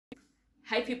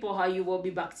Hi people, how you? Will be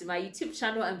back to my YouTube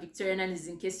channel. I'm Victoria, and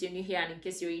in case you're new here and in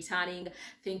case you're returning,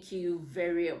 thank you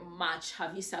very much.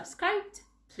 Have you subscribed?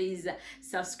 Please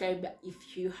subscribe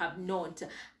if you have not.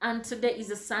 And today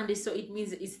is a Sunday, so it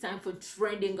means it's time for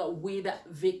trending with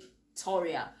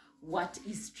Victoria. What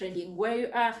is trending where you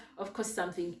are? Of course,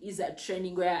 something is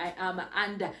trending where I am,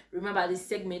 and remember, this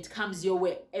segment comes your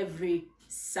way every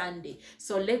Sunday.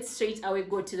 So let's straight away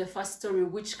go to the first story,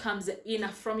 which comes in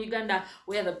from Uganda,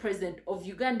 where the president of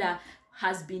Uganda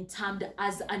has been termed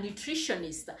as a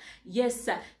nutritionist. Yes,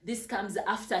 this comes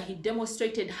after he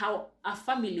demonstrated how a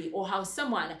family or how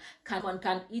someone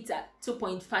can eat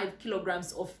 2.5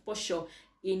 kilograms of posho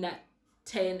in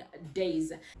 10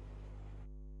 days.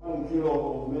 1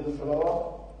 kilo of maize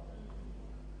flour.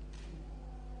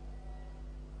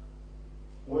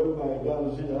 When my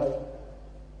girls here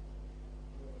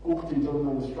cooked it on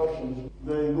my instructions,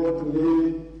 they got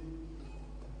me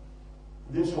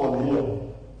this one here.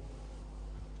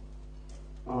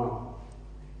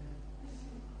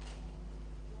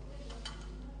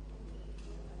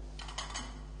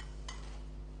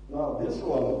 Now this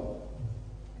one,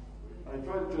 I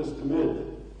tried to estimate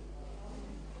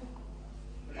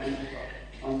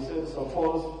and said,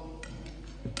 suppose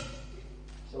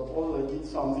I eat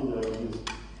something like this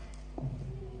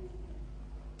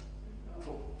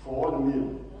for one meal.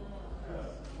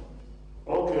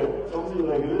 Okay, something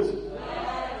like this.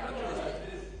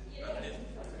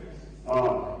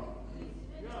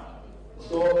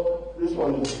 So this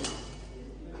one is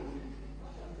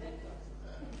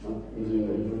using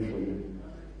the illusion.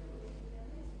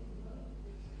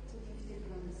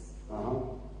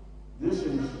 This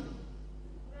is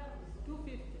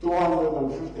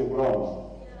 250 grams.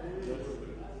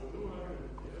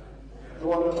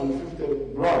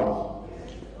 250 grams.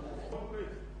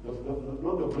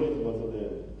 Not the plate, but the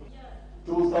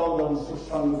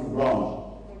 2,600 grams.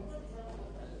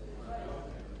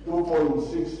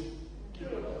 2.6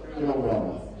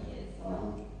 kilograms.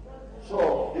 So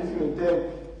if you take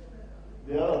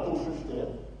the other 250,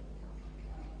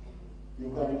 you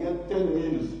can get 10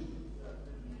 meals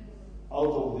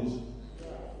out of this.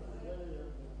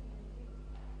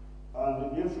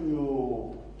 And if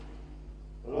you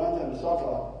lunch and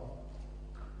supper,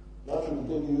 that will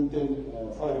take you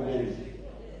 5 days.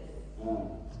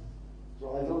 So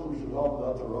I thought we should have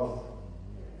that rough.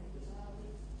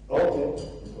 Okay.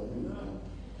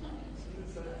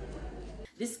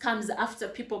 This comes after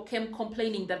people came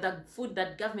complaining that the food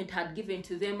that government had given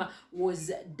to them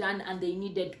was done and they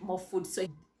needed more food. So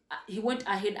he went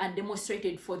ahead and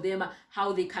demonstrated for them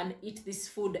how they can eat this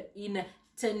food in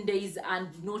 10 days and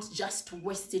not just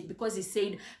waste it, because he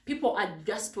said people are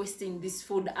just wasting this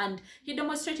food, and he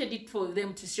demonstrated it for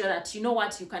them to show that, you know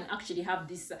what, you can actually have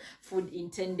this food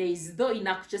in 10 days. Though in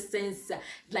actual sense,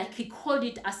 like he called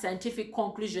it a scientific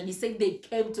conclusion. He said they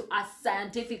came to a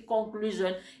scientific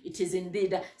conclusion. It is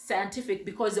indeed scientific,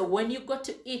 because when you go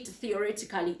to eat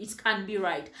theoretically, it can be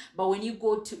right, but when you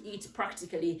go to eat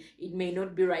practically, it may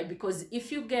not be right. Because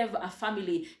if you gave a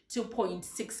family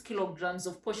 2.6 kilograms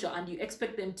of posho and you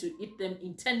expect them to eat them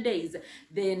in 10 days,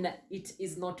 then it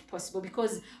is not possible,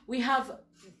 because we have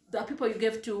the people you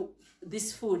gave to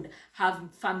this food have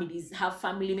families, have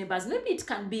family members. Maybe it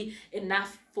can be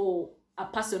enough for a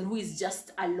person who is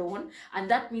just alone, and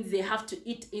that means they have to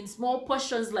eat in small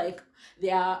portions, like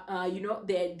they are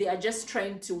they are just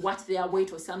trying to watch their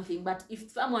weight or something. But if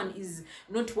someone is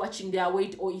not watching their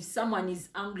weight, or if someone is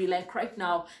angry, like right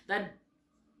now, that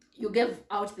you gave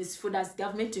out this food as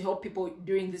government to help people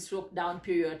during this lockdown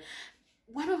period,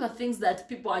 one of the things that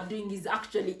people are doing is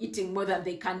actually eating more than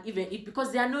they can even eat,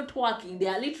 because they are not working, they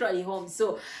are literally home.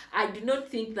 So I do not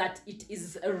think that it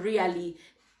is really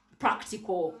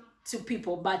practical to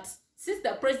people. But since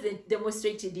the president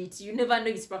demonstrated it, you never know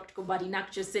it's practical, but in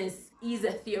actual sense is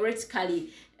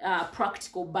theoretically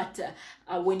practical. But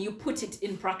when you put it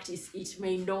in practice, it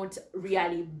may not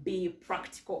really be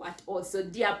practical at all. So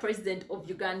dear President of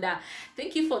Uganda,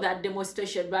 thank you for that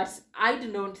demonstration, but I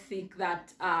do not think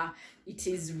that it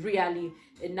is really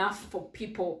enough for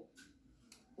people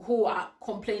who are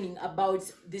complaining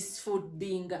about this food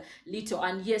being little.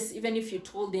 And yes, even if you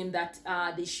told them that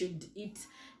they should eat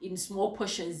in small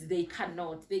portions, they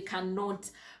cannot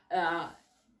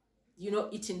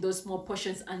eat in those small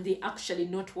portions, and they actually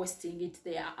not wasting it,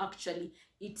 they are actually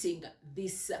eating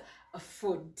this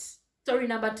food. Story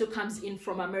number 2 comes in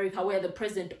from America, where the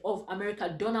president of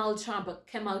America, Donald Trump,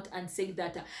 came out and said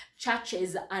that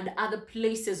churches and other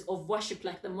places of worship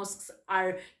like the mosques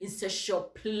are essential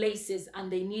places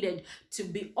and they needed to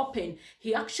be open.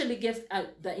 He actually gave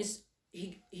the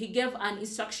he gave an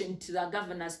instruction to the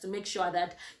governors to make sure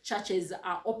that churches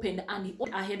are open, and he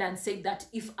went ahead and said that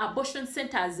if abortion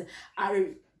centers are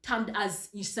termed as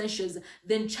essentials,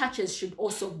 then churches should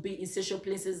also be essential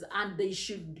places and they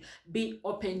should be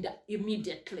opened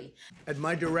immediately. At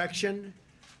my direction,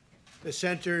 the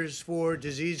Centers for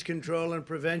Disease Control and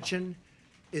Prevention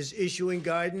is issuing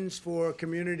guidance for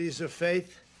communities of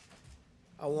faith.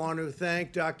 I want to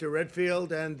thank Dr.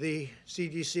 Redfield and the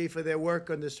CDC for their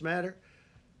work on this matter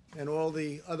and all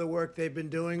the other work they've been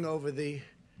doing over the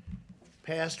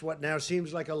past, what now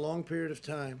seems like a long period of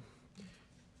time.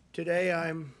 Today,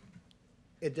 I'm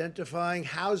identifying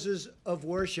houses of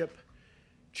worship,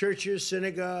 churches,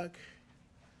 synagogue,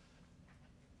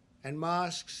 and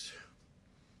mosques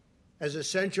as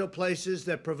essential places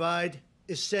that provide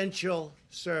essential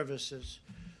services.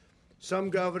 Some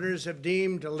governors have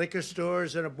deemed liquor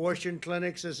stores and abortion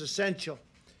clinics as essential,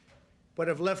 but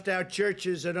have left out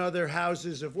churches and other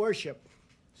houses of worship.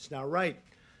 It's not right.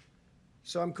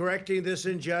 So I'm correcting this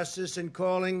injustice and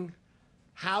calling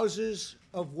houses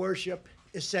of worship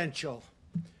essential.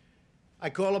 I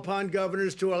call upon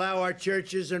governors to allow our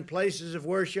churches and places of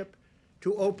worship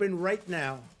to open right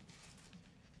now.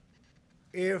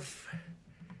 If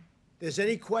there's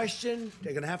any question,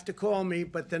 they're going to have to call me,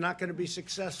 but they're not going to be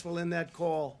successful in that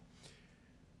call.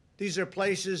 These are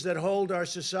places that hold our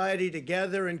society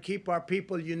together and keep our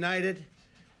people united.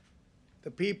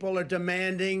 The people are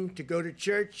demanding to go to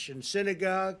church and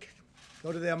synagogue,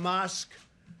 go to their mosque.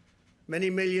 Many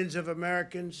millions of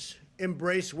Americans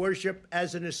embrace worship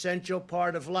as an essential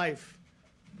part of life.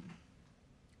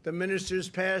 The ministers,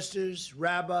 pastors,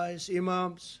 rabbis,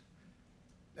 imams,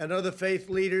 and other faith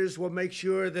leaders will make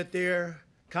sure that their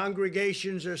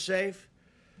congregations are safe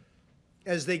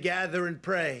as they gather and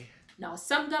pray. Now,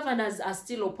 some governors are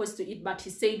still opposed to it, but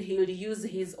he said he'll use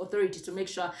his authority to make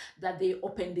sure that they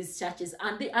open these churches.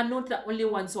 And they are not the only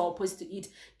ones who are opposed to it.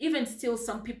 Even still,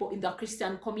 some people in the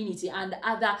Christian community and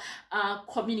other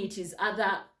communities,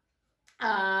 other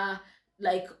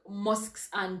like mosques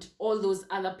and all those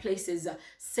other places,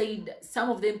 said, some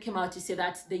of them came out to say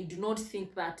that they do not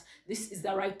think that this is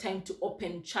the right time to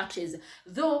open churches,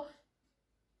 though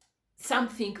some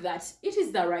think that it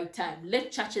is the right time.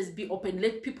 Let churches be open,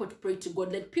 let people pray to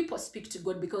God, let people speak to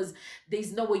God, because there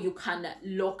is no way you can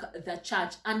lock the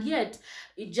church. And yet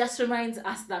it just reminds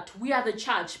us that we are the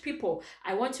church. People,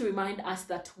 I want to remind us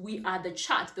that we are the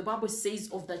church. The Bible says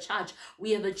of the church,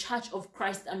 we are the church of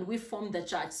Christ and we form the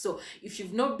church. So if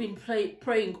you've not been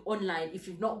praying online, if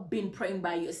you've not been praying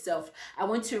by yourself, I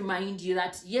want to remind you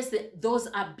that yes, those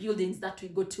are buildings that we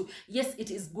go to. Yes, it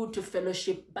is good to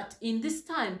fellowship, but in this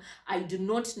time, I do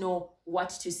not know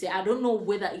what to say. I don't know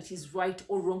whether it is right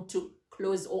or wrong to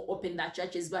close or open the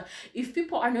churches, but if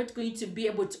people are not going to be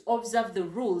able to observe the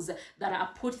rules that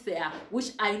are put there,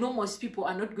 which I know most people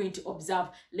are not going to observe,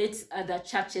 let the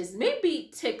churches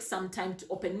maybe take some time to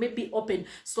open, maybe open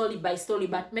slowly by slowly,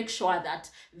 but make sure that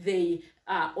they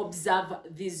observe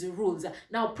these rules.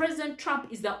 Now, President Trump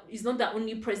is not the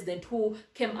only president who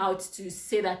came out to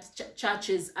say that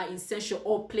churches are essential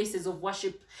or places of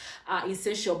worship are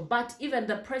essential, but even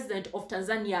the president of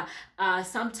Tanzania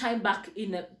sometime back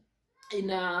in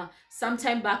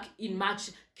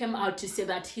March came out to say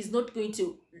that he's not going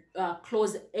to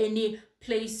close any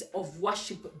place of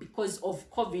worship because of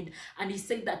COVID, and he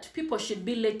said that people should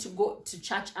be led to go to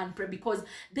church and pray because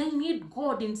they need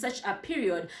God in such a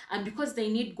period, and because they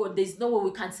need God, there's no way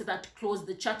we can say that close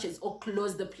the churches or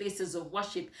close the places of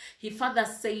worship. He further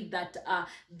said that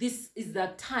this is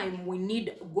the time we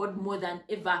need God more than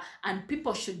ever, and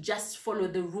people should just follow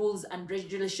the rules and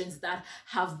regulations that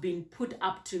have been put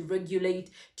up to regulate,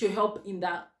 to help in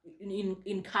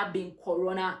curbing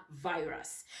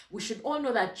coronavirus. We should all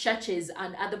know that churches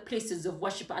and other places of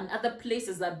worship and other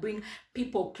places that bring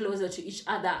people closer to each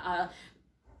other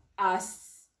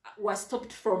were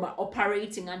stopped from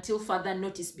operating until further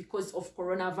notice because of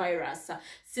coronavirus,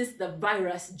 since the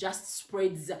virus just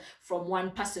spreads from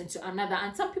one person to another,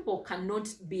 and some people cannot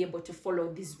be able to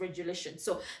follow these regulations.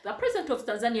 So the president of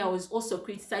Tanzania was also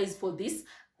criticized for this,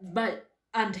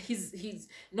 and he's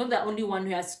not the only one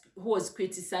who was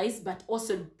criticized, but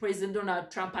also President Donald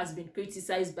Trump has been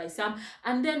criticized by some.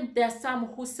 And then there are some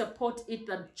who support it,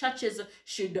 that churches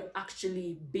should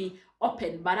actually be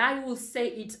open. But I will say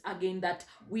it again, that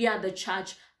we are the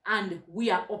church and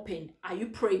we are open. Are you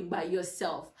praying by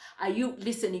yourself? Are you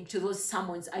listening to those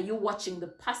sermons? Are you watching the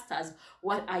pastors?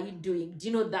 What are you doing? Do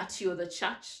you know that you're the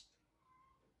church?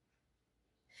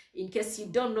 In case you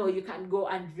don't know, you can go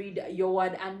and read your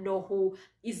word and know who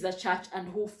is the church and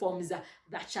who forms the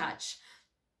church.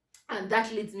 And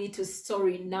that leads me to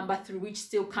story number 3, which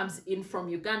still comes in from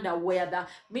Uganda, where the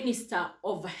Minister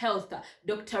of Health,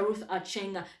 Dr. Ruth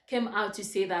Aceng, came out to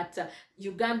say that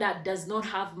Uganda does not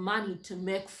have money to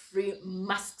make free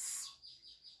masks.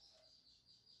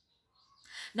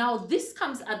 Now, this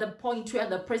comes at the point where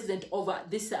the president of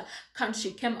this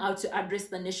country came out to address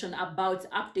the nation about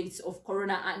updates of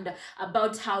corona and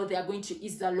about how they are going to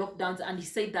ease the lockdowns. And he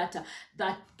said that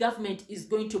that government is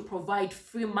going to provide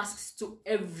free masks to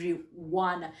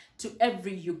everyone, to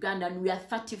every Ugandan. We are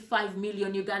 35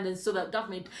 million Ugandans, so the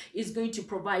government is going to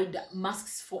provide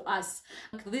masks for us.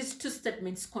 These two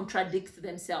statements contradict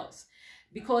themselves,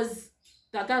 because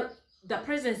the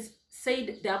president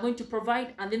said they are going to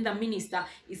provide, and then the minister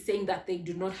is saying that they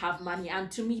do not have money.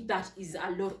 And to me, that is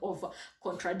a lot of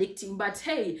contradicting. But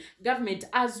hey, government,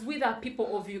 as with the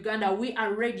people of Uganda, we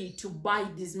are ready to buy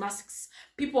these masks.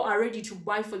 People are ready to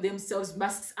buy for themselves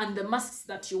masks, and the masks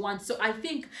that you want. So I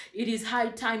think it is high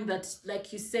time that,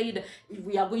 like you said,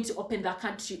 we are going to open the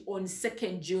country on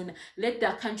 2nd June. Let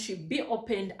the country be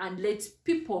opened and let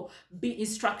people be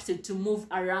instructed to move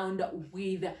around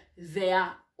with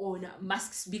their own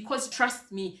masks, because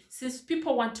trust me, since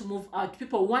people want to move out,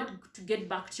 people want to get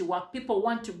back to work, people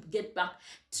want to get back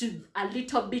to a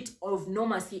little bit of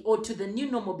normalcy, or to the new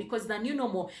normal, because the new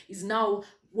normal is now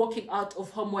walking out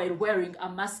of home while wearing a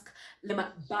mask. Let them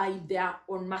buy their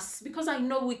own masks, because I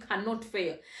know we cannot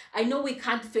fail. I know we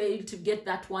can't fail to get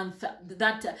that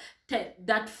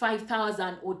that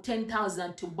 5,000 or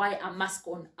 10,000 to buy a mask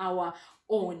on our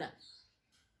own.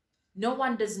 No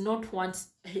one does not want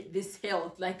this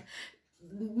health. Like,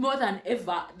 more than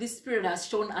ever, this period has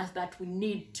shown us that we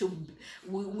need to,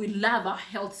 we love our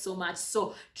health so much.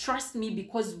 So trust me,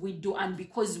 because we do, and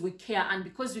because we care, and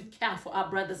because we care for our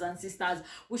brothers and sisters,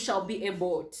 we shall be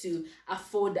able to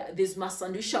afford these masks,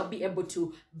 and we shall be able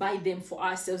to buy them for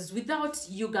ourselves without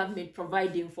you government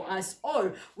providing for us.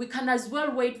 Or we can as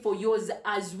well wait for yours,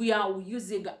 as we are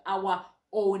using our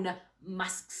own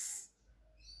masks.